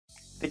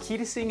key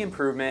to seeing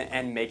improvement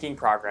and making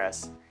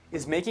progress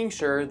is making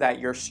sure that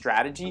your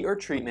strategy or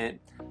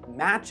treatment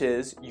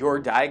matches your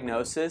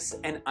diagnosis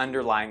and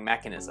underlying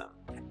mechanism.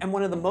 And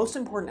one of the most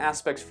important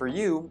aspects for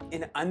you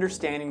in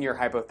understanding your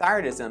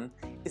hypothyroidism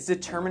is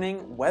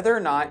determining whether or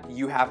not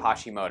you have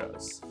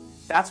Hashimoto's.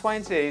 That's why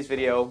in today's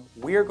video,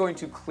 we are going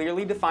to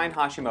clearly define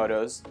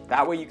Hashimoto's.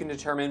 That way you can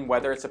determine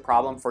whether it's a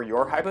problem for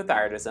your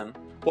hypothyroidism.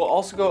 We'll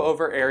also go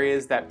over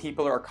areas that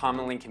people are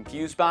commonly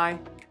confused by.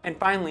 And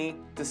finally,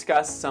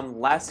 discuss some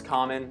less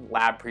common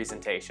lab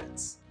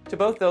presentations. To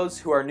both those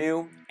who are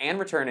new and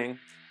returning,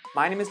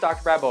 my name is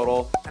Dr.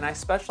 Bodle, and I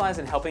specialize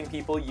in helping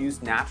people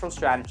use natural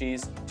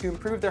strategies to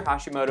improve their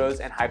Hashimoto's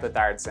and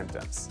hypothyroid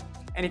symptoms.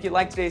 And if you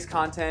like today's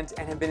content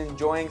and have been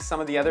enjoying some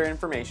of the other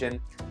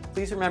information,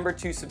 please remember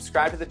to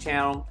subscribe to the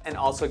channel and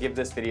also give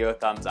this video a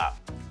thumbs up.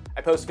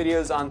 I post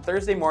videos on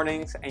Thursday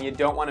mornings, and you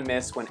don't want to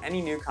miss when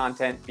any new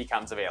content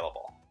becomes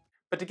available.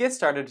 But to get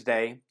started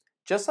today,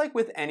 just like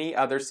with any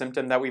other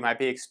symptom that we might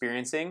be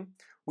experiencing,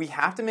 we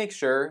have to make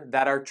sure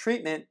that our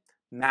treatment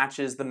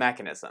matches the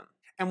mechanism.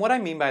 And what I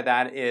mean by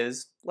that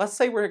is, let's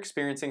say we're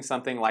experiencing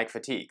something like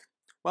fatigue.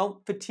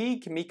 Well,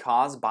 fatigue can be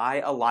caused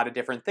by a lot of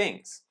different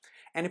things.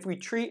 And if we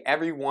treat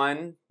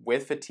everyone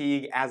with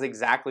fatigue as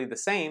exactly the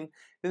same,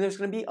 then there's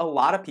going to be a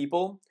lot of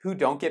people who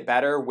don't get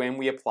better when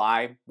we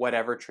apply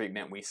whatever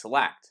treatment we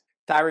select.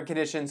 Thyroid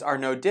conditions are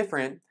no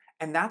different,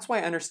 and that's why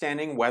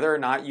understanding whether or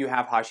not you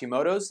have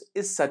Hashimoto's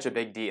is such a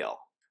big deal.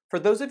 For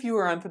those of you who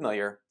are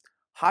unfamiliar,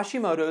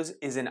 Hashimoto's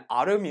is an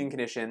autoimmune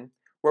condition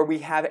where we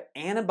have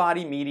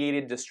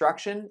antibody-mediated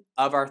destruction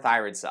of our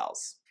thyroid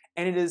cells.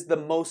 And it is the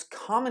most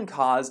common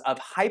cause of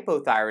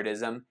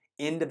hypothyroidism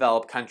in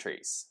developed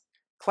countries.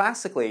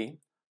 Classically,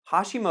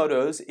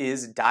 Hashimoto's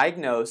is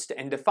diagnosed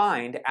and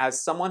defined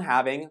as someone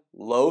having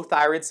low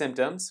thyroid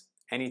symptoms,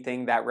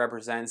 anything that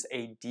represents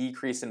a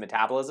decrease in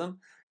metabolism,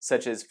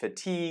 such as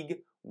fatigue,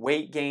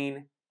 weight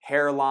gain,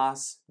 hair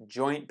loss,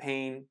 joint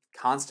pain,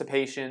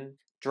 constipation,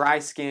 dry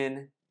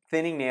skin,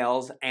 thinning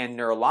nails, and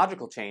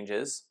neurological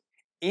changes,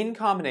 in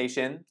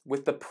combination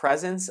with the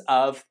presence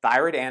of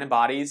thyroid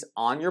antibodies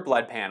on your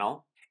blood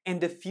panel and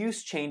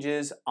diffuse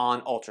changes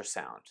on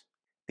ultrasound.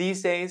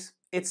 These days,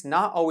 it's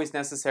not always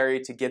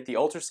necessary to get the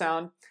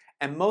ultrasound,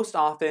 and most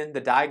often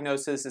the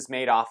diagnosis is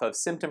made off of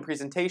symptom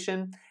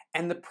presentation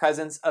and the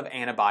presence of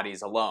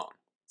antibodies alone.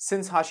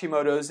 Since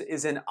Hashimoto's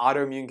is an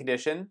autoimmune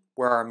condition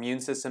where our immune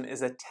system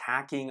is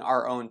attacking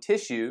our own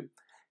tissue,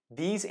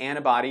 these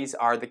antibodies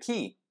are the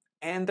key,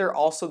 and they're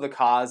also the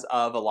cause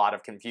of a lot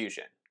of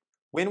confusion.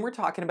 When we're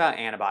talking about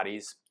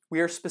antibodies,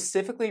 we are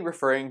specifically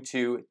referring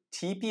to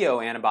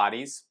TPO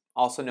antibodies,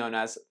 also known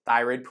as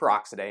thyroid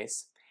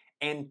peroxidase,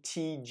 and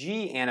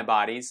TG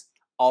antibodies,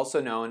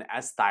 also known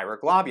as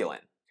thyroglobulin.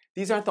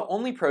 These aren't the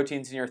only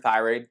proteins in your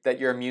thyroid that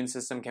your immune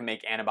system can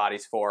make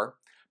antibodies for,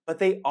 but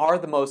they are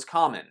the most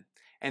common,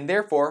 and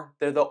therefore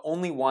they're the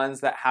only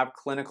ones that have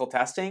clinical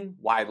testing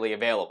widely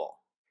available.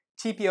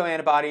 TPO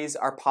antibodies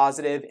are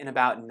positive in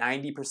about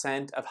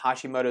 90% of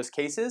Hashimoto's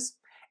cases,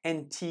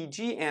 and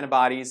TG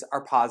antibodies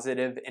are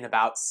positive in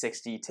about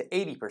 60 to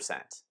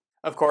 80%.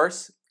 Of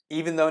course,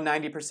 even though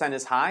 90%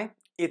 is high,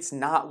 it's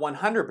not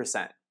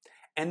 100%,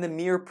 and the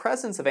mere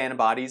presence of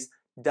antibodies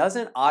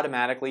doesn't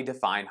automatically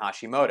define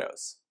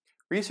Hashimoto's.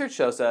 Research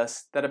shows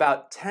us that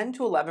about 10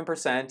 to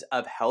 11%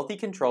 of healthy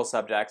control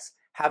subjects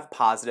have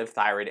positive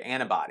thyroid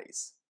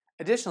antibodies.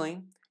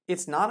 Additionally,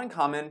 it's not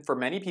uncommon for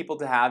many people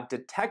to have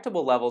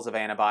detectable levels of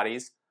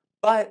antibodies,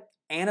 but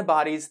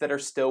antibodies that are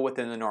still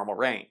within the normal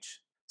range.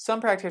 Some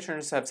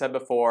practitioners have said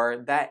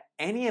before that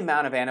any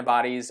amount of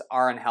antibodies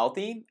are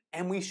unhealthy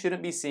and we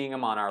shouldn't be seeing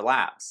them on our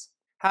labs.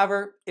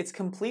 However, it's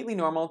completely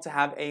normal to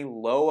have a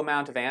low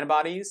amount of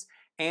antibodies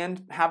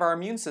and have our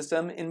immune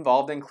system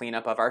involved in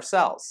cleanup of our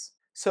cells.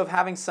 So if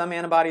having some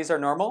antibodies are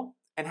normal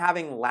and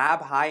having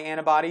lab-high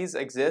antibodies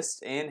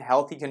exist in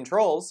healthy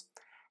controls,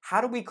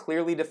 how do we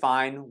clearly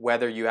define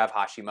whether you have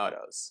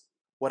Hashimoto's?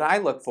 What I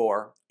look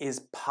for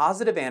is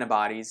positive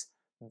antibodies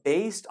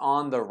based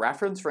on the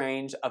reference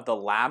range of the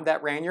lab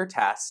that ran your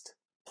test,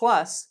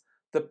 plus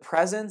the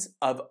presence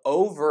of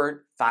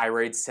overt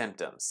thyroid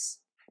symptoms.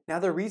 Now,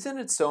 the reason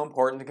it's so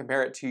important to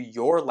compare it to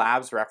your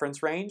lab's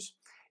reference range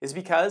is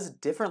because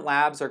different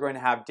labs are going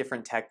to have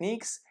different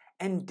techniques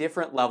and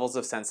different levels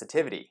of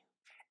sensitivity.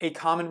 A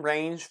common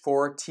range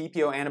for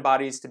TPO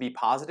antibodies to be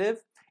positive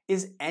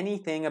is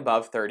anything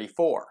above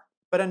 34.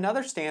 But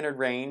another standard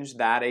range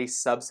that a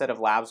subset of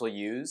labs will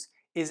use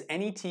is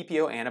any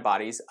TPO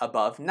antibodies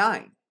above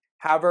 9.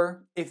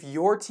 However, if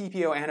your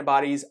TPO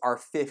antibodies are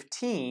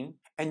 15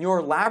 and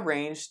your lab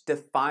range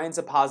defines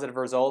a positive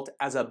result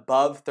as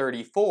above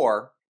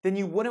 34, then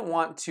you wouldn't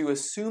want to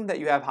assume that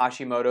you have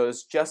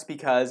Hashimoto's just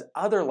because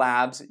other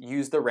labs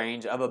use the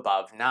range of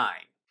above 9.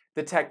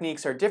 The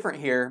techniques are different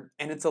here,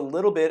 and it's a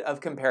little bit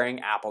of comparing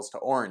apples to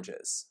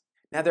oranges.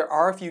 Now, there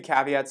are a few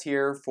caveats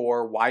here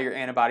for why your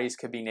antibodies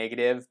could be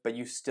negative, but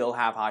you still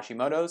have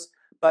Hashimoto's,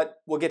 but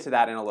we'll get to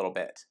that in a little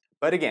bit.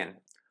 But again,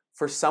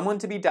 for someone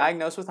to be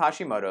diagnosed with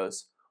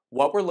Hashimoto's,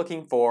 what we're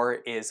looking for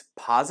is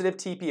positive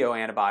TPO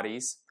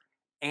antibodies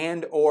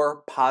and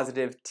or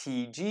positive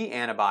TG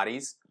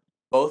antibodies,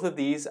 both of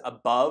these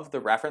above the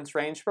reference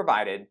range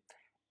provided,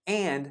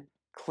 and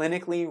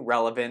clinically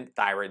relevant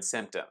thyroid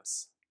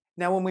symptoms.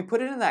 Now, when we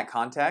put it in that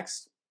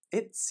context,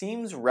 it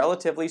seems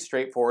relatively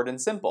straightforward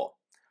and simple,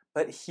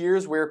 but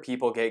here's where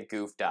people get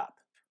goofed up.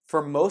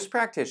 For most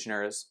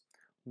practitioners,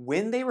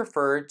 when they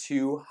refer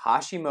to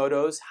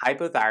Hashimoto's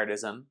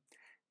hypothyroidism,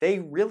 they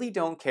really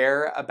don't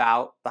care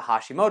about the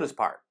Hashimoto's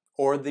part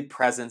or the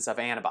presence of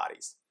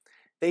antibodies.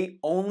 They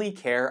only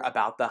care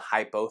about the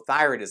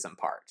hypothyroidism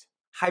part.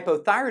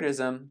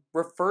 Hypothyroidism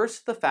refers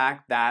to the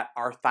fact that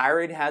our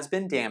thyroid has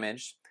been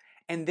damaged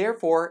and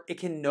therefore it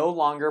can no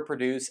longer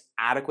produce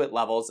adequate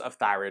levels of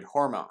thyroid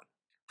hormone.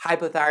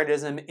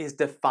 Hypothyroidism is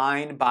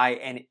defined by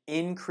an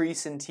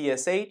increase in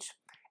TSH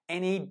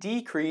and a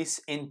decrease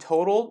in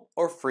total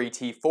or free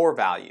T4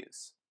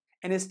 values,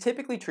 and is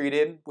typically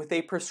treated with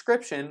a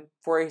prescription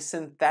for a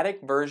synthetic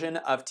version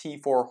of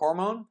T4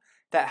 hormone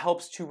that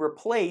helps to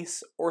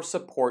replace or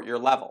support your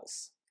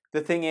levels.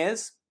 The thing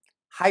is,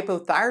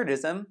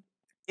 hypothyroidism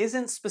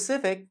isn't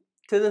specific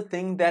to the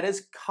thing that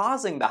is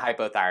causing the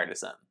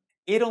hypothyroidism.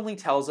 It only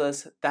tells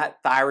us that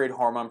thyroid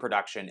hormone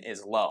production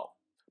is low.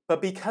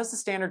 But because the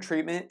standard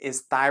treatment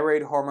is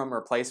thyroid hormone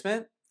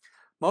replacement,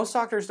 most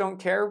doctors don't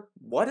care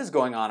what is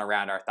going on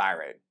around our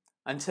thyroid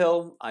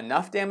until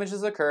enough damage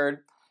has occurred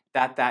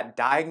that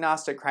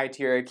diagnostic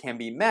criteria can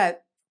be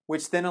met,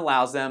 which then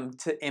allows them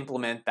to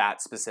implement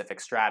that specific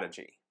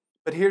strategy.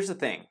 But here's the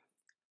thing.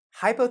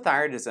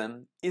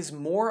 Hypothyroidism is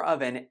more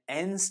of an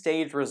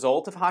end-stage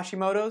result of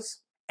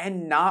Hashimoto's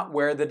and not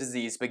where the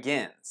disease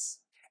begins.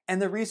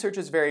 And the research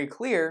is very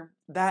clear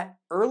that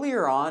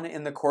earlier on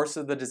in the course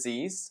of the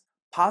disease,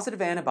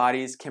 positive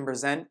antibodies can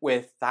present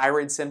with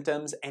thyroid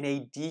symptoms and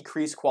a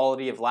decreased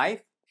quality of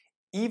life,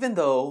 even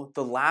though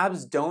the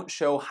labs don't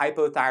show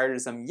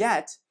hypothyroidism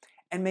yet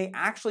and may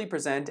actually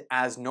present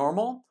as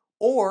normal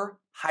or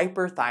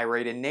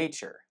hyperthyroid in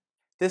nature.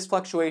 This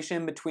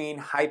fluctuation between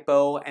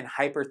hypo and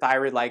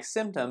hyperthyroid-like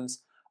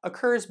symptoms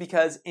occurs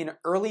because in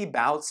early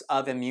bouts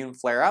of immune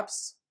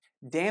flare-ups,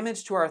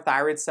 damage to our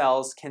thyroid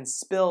cells can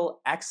spill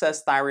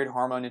excess thyroid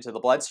hormone into the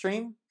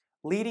bloodstream,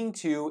 leading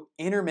to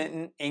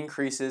intermittent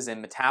increases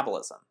in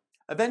metabolism.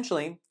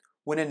 Eventually,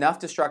 when enough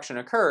destruction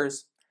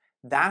occurs,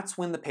 that's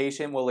when the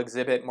patient will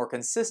exhibit more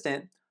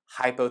consistent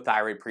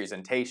hypothyroid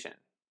presentation.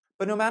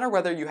 But no matter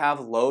whether you have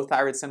low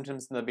thyroid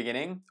symptoms in the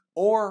beginning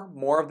or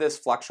more of this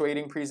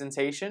fluctuating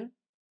presentation,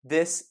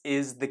 this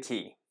is the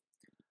key.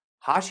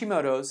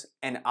 Hashimoto's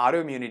and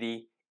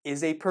autoimmunity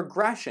is a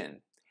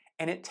progression,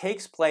 and it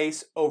takes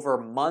place over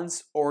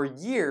months or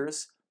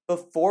years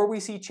before we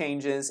see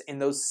changes in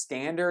those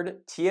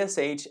standard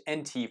TSH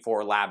and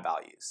T4 lab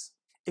values.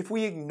 If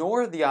we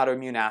ignore the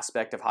autoimmune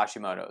aspect of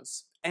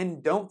Hashimoto's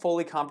and don't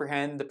fully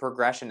comprehend the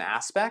progression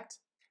aspect,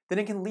 then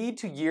it can lead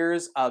to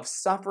years of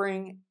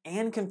suffering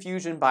and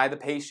confusion by the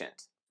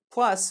patient.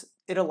 Plus,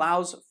 it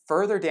allows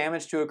further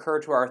damage to occur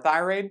to our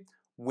thyroid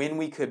when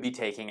we could be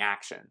taking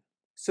action.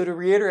 So to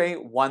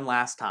reiterate one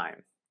last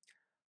time,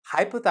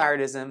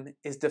 hypothyroidism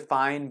is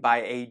defined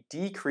by a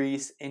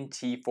decrease in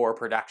T4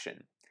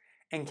 production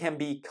and can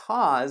be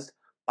caused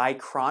by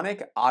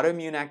chronic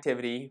autoimmune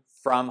activity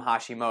from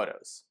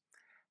Hashimoto's.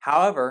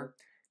 However,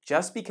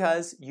 just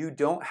because you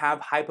don't have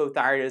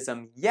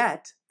hypothyroidism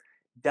yet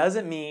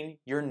doesn't mean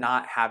you're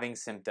not having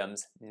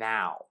symptoms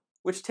now.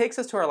 Which takes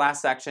us to our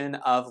last section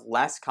of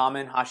less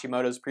common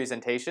Hashimoto's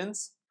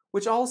presentations,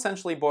 which all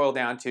essentially boil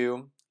down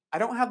to, I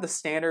don't have the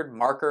standard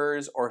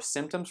markers or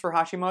symptoms for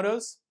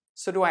Hashimoto's,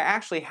 so do I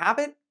actually have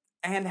it?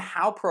 And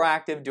how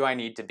proactive do I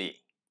need to be?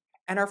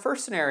 And our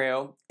first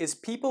scenario is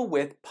people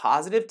with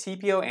positive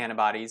TPO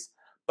antibodies,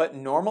 but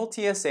normal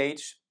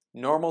TSH,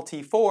 normal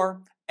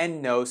T4,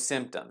 and no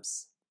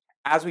symptoms.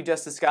 As we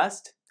just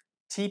discussed,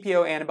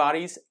 TPO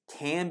antibodies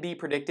can be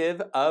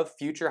predictive of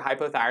future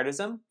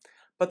hypothyroidism,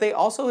 but they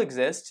also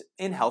exist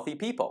in healthy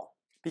people.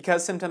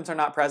 Because symptoms are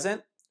not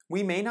present,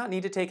 we may not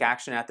need to take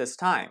action at this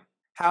time.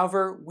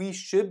 However, we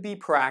should be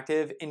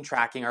proactive in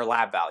tracking our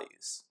lab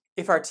values.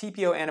 If our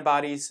TPO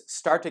antibodies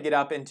start to get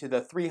up into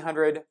the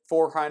 300,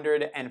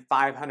 400, and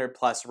 500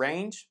 plus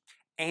range,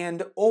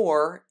 and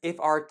or if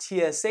our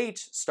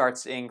TSH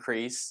starts to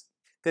increase,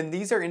 then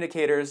these are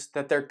indicators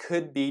that there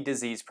could be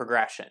disease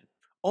progression.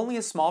 Only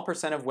a small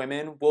percent of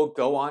women will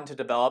go on to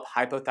develop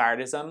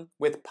hypothyroidism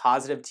with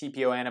positive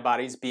TPO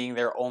antibodies being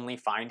their only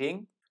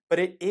finding, but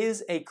it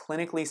is a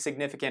clinically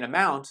significant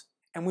amount,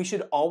 and we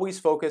should always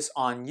focus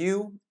on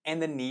you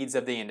and the needs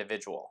of the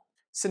individual.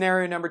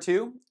 Scenario number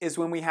 2 is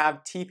when we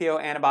have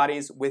TPO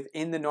antibodies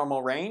within the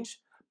normal range,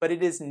 but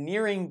it is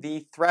nearing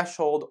the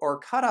threshold or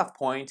cutoff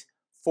point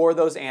for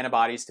those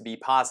antibodies to be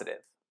positive.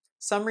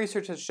 Some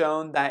research has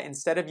shown that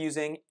instead of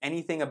using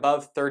anything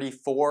above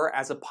 34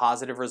 as a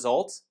positive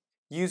result,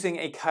 using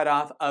a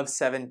cutoff of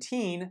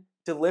 17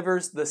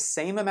 delivers the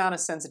same amount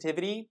of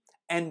sensitivity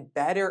and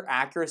better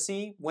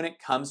accuracy when it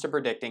comes to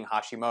predicting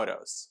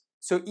Hashimoto's.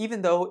 So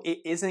even though it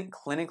isn't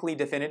clinically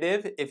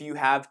definitive if you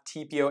have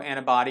TPO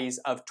antibodies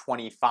of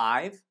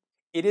 25,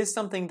 it is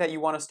something that you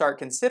want to start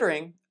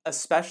considering,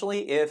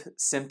 especially if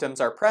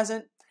symptoms are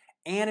present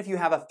and if you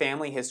have a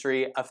family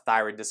history of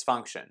thyroid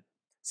dysfunction.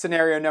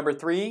 Scenario number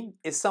 3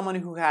 is someone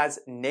who has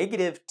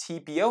negative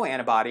TPO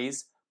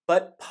antibodies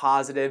but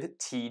positive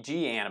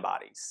TG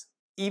antibodies.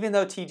 Even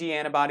though TG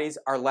antibodies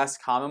are less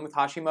common with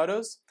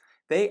Hashimoto's,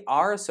 they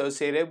are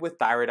associated with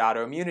thyroid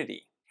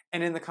autoimmunity.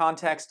 And in the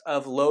context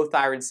of low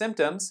thyroid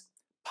symptoms,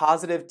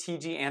 positive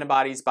TG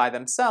antibodies by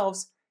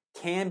themselves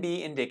can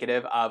be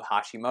indicative of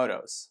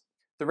Hashimoto's.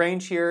 The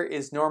range here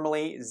is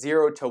normally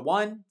 0 to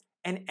 1,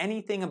 and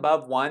anything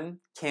above 1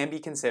 can be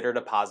considered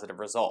a positive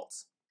result.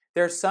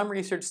 There are some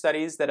research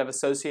studies that have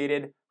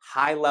associated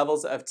high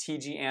levels of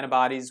TG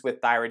antibodies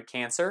with thyroid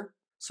cancer,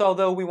 so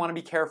although we want to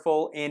be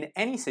careful in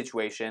any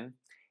situation,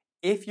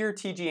 if your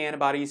TG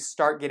antibodies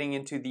start getting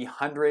into the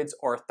hundreds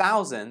or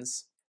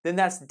thousands, then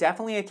that's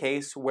definitely a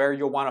case where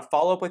you'll want to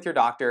follow up with your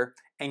doctor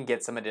and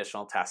get some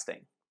additional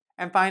testing.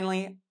 And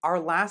finally, our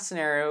last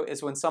scenario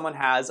is when someone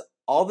has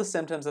all the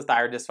symptoms of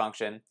thyroid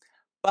dysfunction,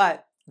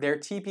 but their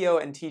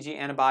TPO and TG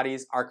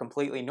antibodies are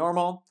completely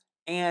normal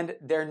and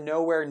they're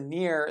nowhere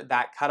near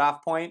that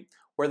cutoff point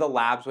where the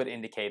labs would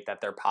indicate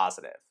that they're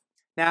positive.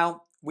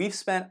 Now, we've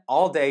spent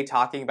all day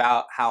talking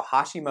about how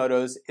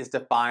Hashimoto's is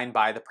defined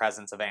by the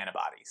presence of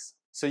antibodies.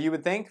 So you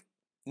would think,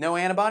 no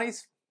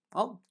antibodies?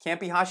 Well, can't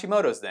be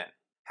Hashimoto's then.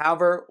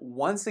 However,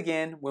 once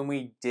again, when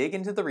we dig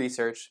into the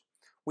research,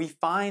 we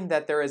find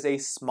that there is a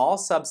small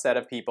subset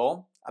of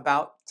people,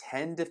 about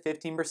 10 to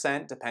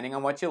 15% depending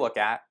on what you look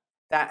at,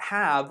 that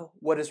have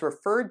what is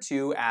referred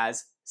to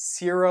as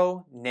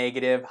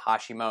seronegative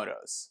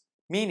Hashimoto's,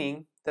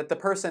 meaning that the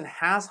person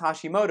has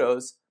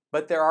Hashimoto's,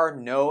 but there are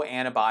no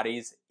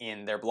antibodies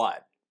in their blood.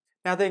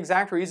 Now, the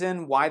exact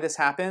reason why this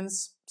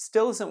happens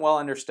still isn't well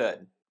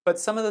understood, but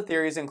some of the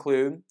theories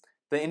include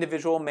the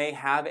individual may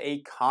have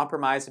a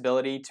compromised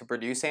ability to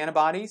produce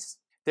antibodies,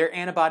 their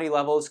antibody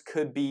levels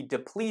could be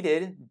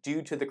depleted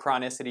due to the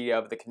chronicity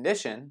of the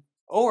condition,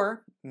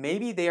 or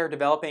maybe they are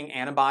developing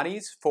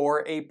antibodies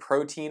for a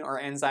protein or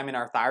enzyme in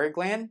our thyroid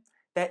gland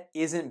that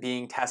isn't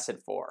being tested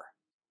for.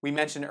 We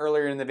mentioned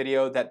earlier in the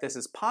video that this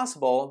is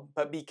possible,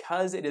 but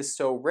because it is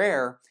so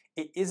rare,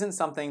 it isn't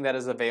something that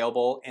is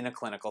available in a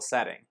clinical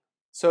setting.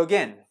 So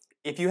again,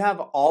 if you have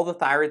all the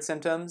thyroid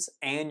symptoms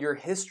and your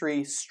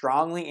history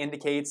strongly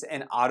indicates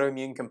an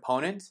autoimmune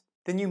component,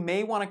 then you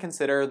may want to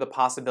consider the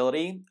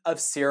possibility of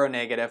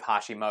seronegative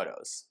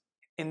Hashimoto's.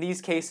 In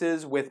these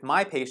cases with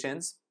my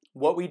patients,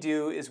 what we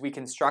do is we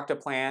construct a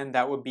plan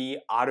that would be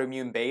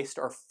autoimmune based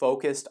or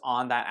focused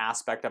on that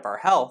aspect of our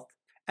health.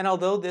 And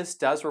although this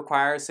does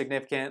require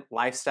significant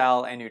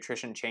lifestyle and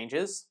nutrition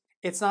changes,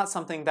 it's not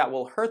something that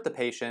will hurt the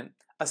patient,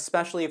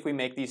 especially if we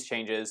make these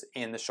changes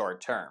in the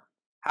short term.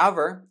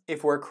 However,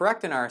 if we're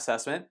correct in our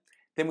assessment,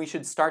 then we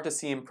should start to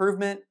see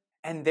improvement,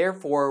 and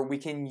therefore we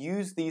can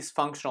use these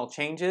functional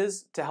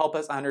changes to help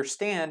us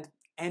understand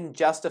and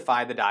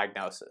justify the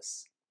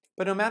diagnosis.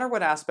 But no matter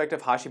what aspect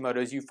of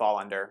Hashimoto's you fall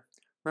under,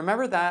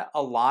 remember that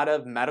a lot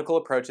of medical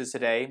approaches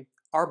today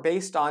are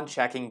based on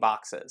checking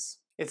boxes.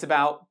 It's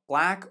about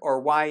black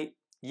or white,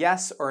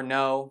 yes or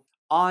no,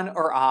 on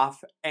or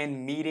off,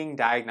 and meeting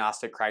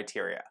diagnostic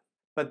criteria.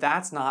 But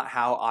that's not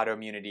how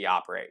autoimmunity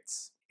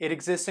operates. It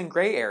exists in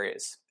gray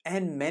areas,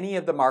 and many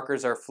of the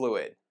markers are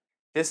fluid.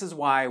 This is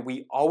why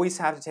we always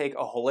have to take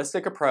a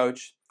holistic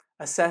approach,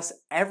 assess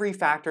every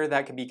factor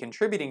that could be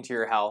contributing to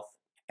your health,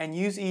 and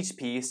use each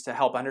piece to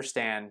help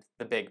understand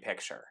the big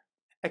picture.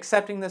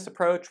 Accepting this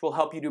approach will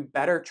help you to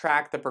better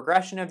track the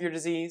progression of your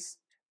disease.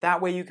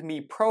 That way you can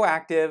be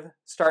proactive,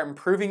 start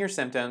improving your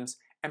symptoms,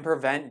 and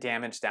prevent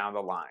damage down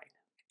the line.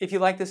 If you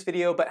like this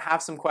video but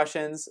have some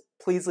questions,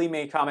 please leave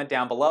me a comment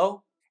down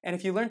below. And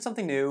if you learned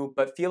something new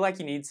but feel like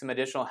you need some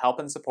additional help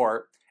and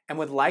support and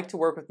would like to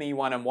work with me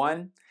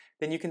one-on-one,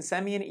 then you can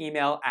send me an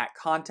email at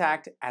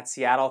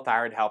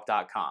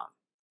contact@seattlethyroidhelp.com.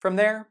 From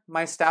there,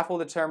 my staff will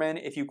determine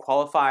if you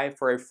qualify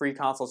for a free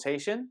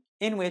consultation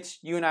in which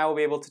you and I will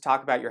be able to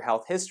talk about your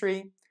health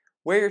history,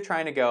 where you're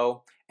trying to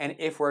go, and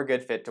if we're a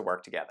good fit to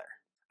work together.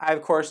 I,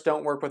 of course,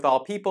 don't work with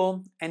all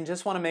people and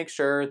just want to make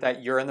sure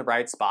that you're in the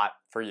right spot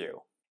for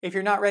you. If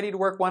you're not ready to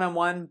work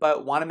one-on-one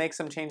but want to make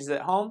some changes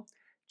at home,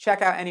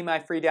 check out any of my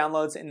free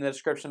downloads in the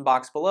description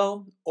box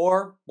below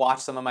or watch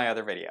some of my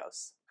other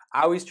videos.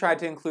 I always try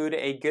to include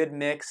a good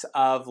mix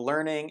of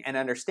learning and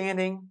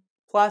understanding,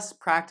 plus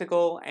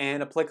practical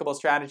and applicable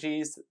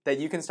strategies that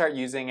you can start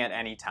using at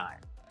any time.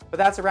 But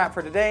that's a wrap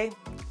for today.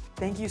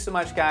 Thank you so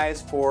much,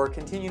 guys, for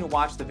continuing to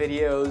watch the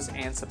videos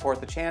and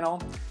support the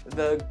channel.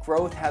 The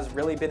growth has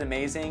really been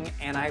amazing,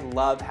 and I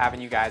love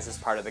having you guys as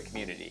part of the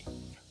community.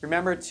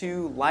 Remember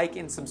to like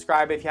and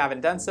subscribe if you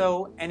haven't done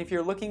so, and if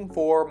you're looking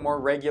for more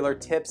regular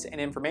tips and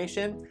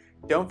information,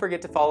 don't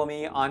forget to follow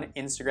me on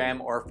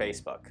Instagram or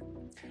Facebook.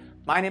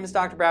 My name is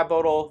Dr.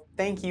 Bodle.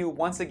 Thank you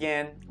once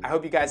again. I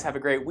hope you guys have a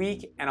great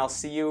week, and I'll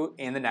see you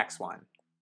in the next one.